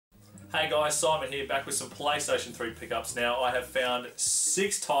Hey guys, Simon here, back with some PlayStation 3 pickups. Now, I have found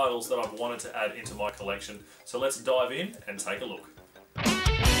 6 titles that I've wanted to add into my collection, so let's dive in and take a look.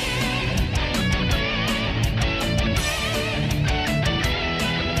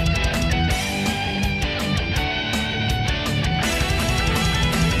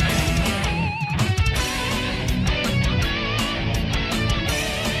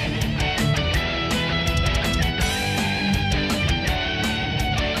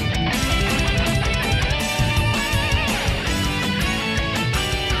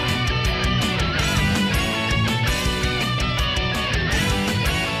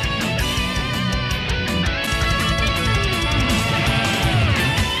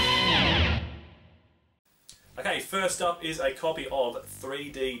 Okay, first up is a copy of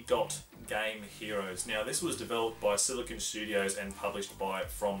 3D Dot Game Heroes. Now, this was developed by Silicon Studios and published by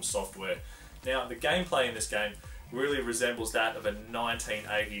From Software. Now, the gameplay in this game really resembles that of a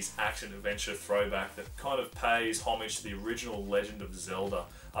 1980s action-adventure throwback that kind of pays homage to the original Legend of Zelda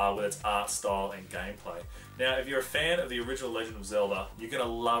with its art style and gameplay. Now, if you're a fan of the original Legend of Zelda, you're going to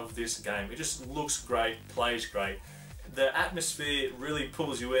love this game. It just looks great, plays great. The atmosphere really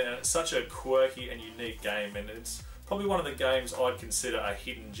pulls you in, and it's such a quirky and unique game, and it's probably one of the games I'd consider a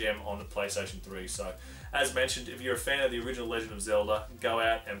hidden gem on the PlayStation 3. So, as mentioned, if you're a fan of the original Legend of Zelda, go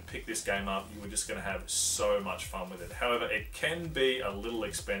out and pick this game up. You are just going to have so much fun with it. However, it can be a little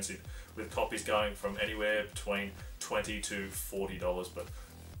expensive, with copies going from anywhere between $20 to $40, but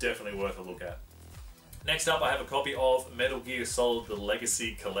definitely worth a look at. Next up, I have a copy of Metal Gear Solid: The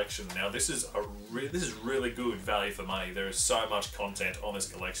Legacy Collection. Now, this is really good value for money. There is so much content on this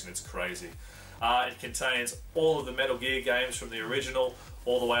collection, it's crazy. It contains all of the Metal Gear games from the original,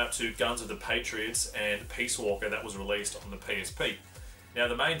 all the way up to Guns of the Patriots and Peace Walker that was released on the PSP. Now,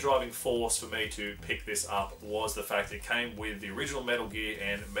 the main driving force for me to pick this up was the fact it came with the original Metal Gear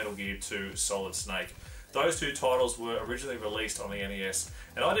and Metal Gear 2 Solid Snake. Those two titles were originally released on the NES,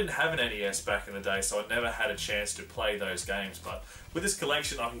 and I didn't have an NES back in the day, so I never had a chance to play those games. But with this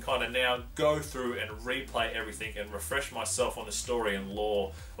collection, I can kind of now go through and replay everything and refresh myself on the story and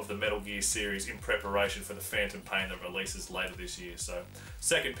lore of the Metal Gear series in preparation for the Phantom Pain that releases later this year. So,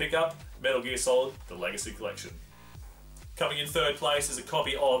 second pickup, Metal Gear Solid: The Legacy Collection. Coming in third place is a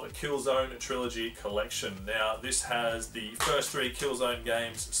copy of Killzone Trilogy Collection. Now, this has the first 3 Killzone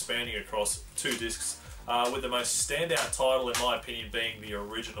games spanning across 2 discs, with the most standout title, in my opinion, being the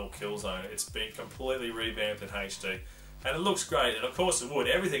original Killzone. It's been completely revamped in HD, and it looks great, and of course it would.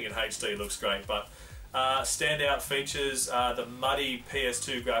 Everything in HD looks great, but standout features, the muddy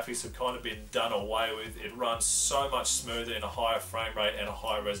PS2 graphics have kind of been done away with. It runs so much smoother in a higher frame rate and a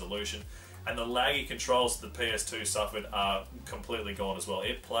higher resolution, and the laggy controls that the PS2 suffered are completely gone as well.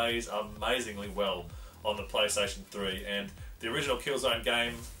 It plays amazingly well on the PlayStation 3, and the original Killzone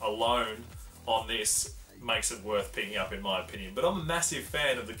game alone on this makes it worth picking up, in my opinion. But I'm a massive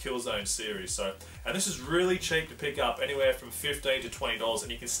fan of the Killzone series, and this is really cheap to pick up, anywhere from $15 to $20,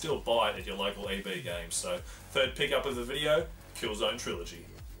 and you can still buy it at your local EB Games. So, third pickup of the video, Killzone Trilogy.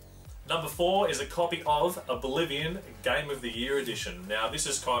 Number 4 is a copy of Oblivion Game of the Year Edition. Now, this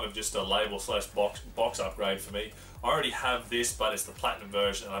is kind of just a label/box upgrade for me. I already have this, but it's the Platinum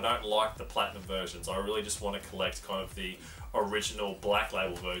version, and I don't like the Platinum versions. I really just want to collect kind of the original Black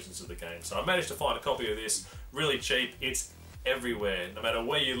Label versions of the game. So I managed to find a copy of this really cheap. It's everywhere. No matter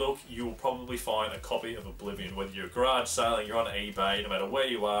where you look, you will probably find a copy of Oblivion. Whether you're garage sailing, you're on eBay, no matter where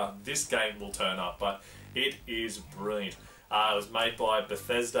you are, this game will turn up. But it is brilliant. It was made by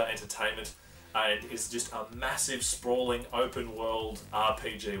Bethesda Entertainment, and it's just a massive, sprawling, open-world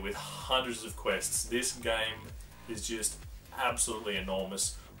RPG with hundreds of quests. This game is just absolutely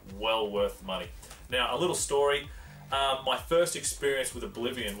enormous, well worth money. Now, a little story. My first experience with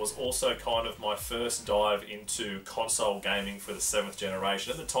Oblivion was also kind of my first dive into console gaming for the 7th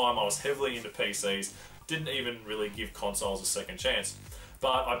generation. At the time, I was heavily into PCs, didn't even really give consoles a second chance.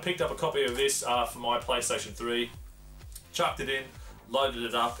 But I picked up a copy of this for my PlayStation 3, chucked it in, loaded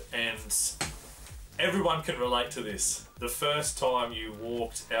it up, and everyone can relate to this. The first time you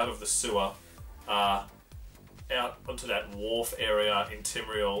walked out of the sewer, out onto that wharf area in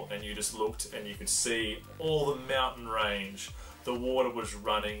Timriel, and you just looked and you could see all the mountain range, the water was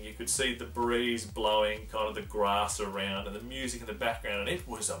running, you could see the breeze blowing kind of the grass around and the music in the background, and it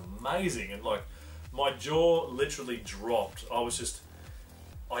was amazing. And like, my jaw literally dropped.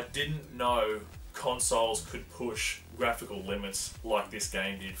 I didn't know consoles could push graphical limits like this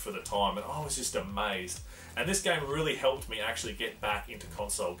game did for the time, and I was just amazed. And this game really helped me actually get back into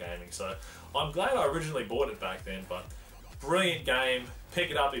console gaming, so I'm glad I originally bought it back then. But brilliant game,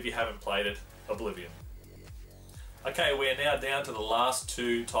 pick it up if you haven't played it, Oblivion. Okay, we are now down to the last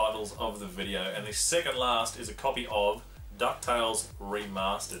two titles of the video, and the second last is a copy of DuckTales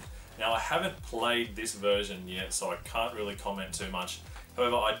Remastered. Now, I haven't played this version yet, so I can't really comment too much.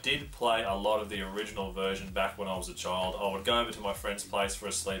 However, I did play a lot of the original version back when I was a child. I would go over to my friend's place for a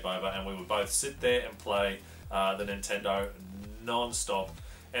sleepover, and we would both sit there and play the Nintendo non-stop.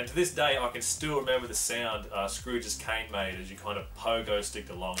 And to this day, I can still remember the sound Scrooge's cane made as you kind of pogo sticked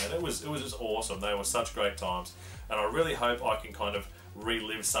along, and it was just awesome. They were such great times, and I really hope I can kind of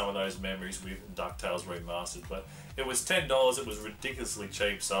relive some of those memories with DuckTales Remastered. But it was $10, it was ridiculously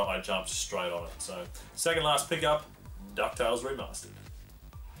cheap, so I jumped straight on it. So, second last pickup, DuckTales Remastered.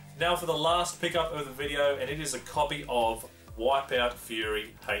 Now for the last pickup of the video, and it is a copy of Wipeout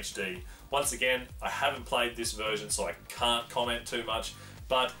Fury HD. Once again, I haven't played this version, so I can't comment too much,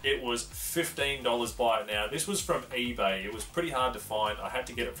 but it was $15 by it now. This was from eBay. It was pretty hard to find. I had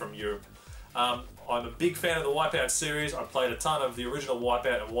to get it from Europe. I'm a big fan of the Wipeout series. I played a ton of the original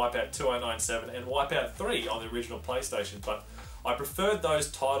Wipeout and Wipeout 2097 and Wipeout 3 on the original PlayStation, but I preferred those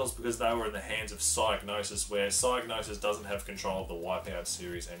titles because they were in the hands of Psygnosis, where Psygnosis doesn't have control of the Wipeout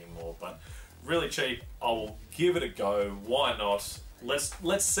series anymore. But really cheap, I will give it a go. Why not?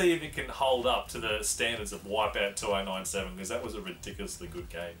 Let's see if it can hold up to the standards of Wipeout 2097, because that was a ridiculously good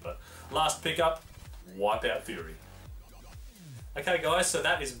game. But last pickup, Wipeout Fury. Okay guys, so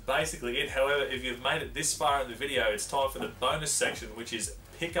that is basically it. However, if you've made it this far in the video, it's time for the bonus section, which is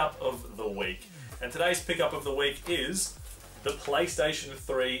Pickup of the Week. And today's Pickup of the Week is the PlayStation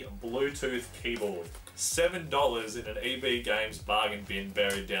 3 Bluetooth keyboard. $7 in an EB Games bargain bin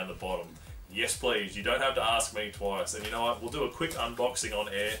buried down the bottom. Yes please, you don't have to ask me twice. And you know what, we'll do a quick unboxing on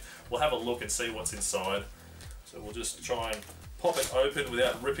air. We'll have a look and see what's inside. So we'll just try and pop it open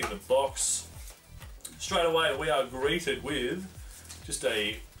without ripping the box. Straight away we are greeted with just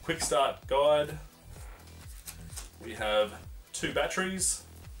a quick start guide. We have 2 batteries.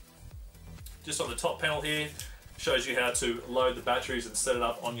 Just on the top panel here, shows you how to load the batteries and set it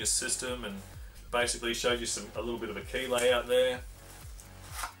up on your system, and basically shows you a little bit of a key layout there.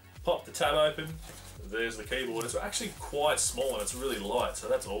 Pop the tab open, there's the keyboard. It's actually quite small and it's really light, so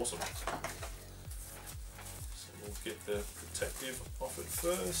that's awesome. So we'll get the protective off it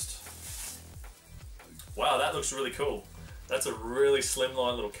first. Wow, that looks really cool. That's a really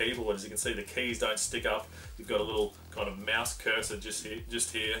slimline little keyboard. As you can see, the keys don't stick up. You've got a little kind of mouse cursor just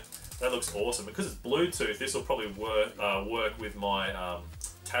here. That looks awesome. Because it's Bluetooth, this will probably work with my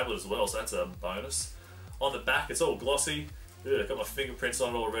tablet as well, so that's a bonus. On the back, it's all glossy. I've got my fingerprints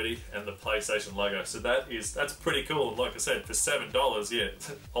on it already, and the PlayStation logo. So that's pretty cool. And like I said, for $7, yeah,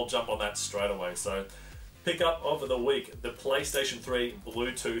 I'll jump on that straight away. So, pickup of the week, the PlayStation 3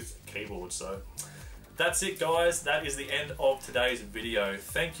 Bluetooth keyboard. So, that's it guys, that is the end of today's video.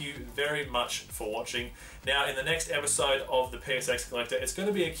 Thank you very much for watching. Now in the next episode of the PSX Collector, it's going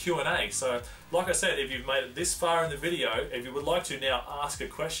to be a Q&A. So like I said, if you've made it this far in the video, if you would like to now ask a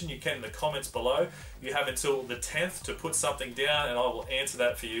question, you can in the comments below. You have until the 10th to put something down and I will answer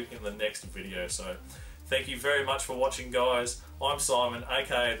that for you in the next video. So thank you very much for watching guys. I'm Simon,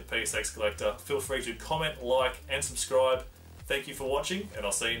 aka the PSX Collector. Feel free to comment, like and subscribe. Thank you for watching and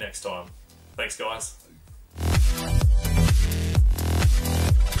I'll see you next time. Thanks guys.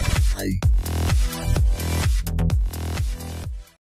 Hey.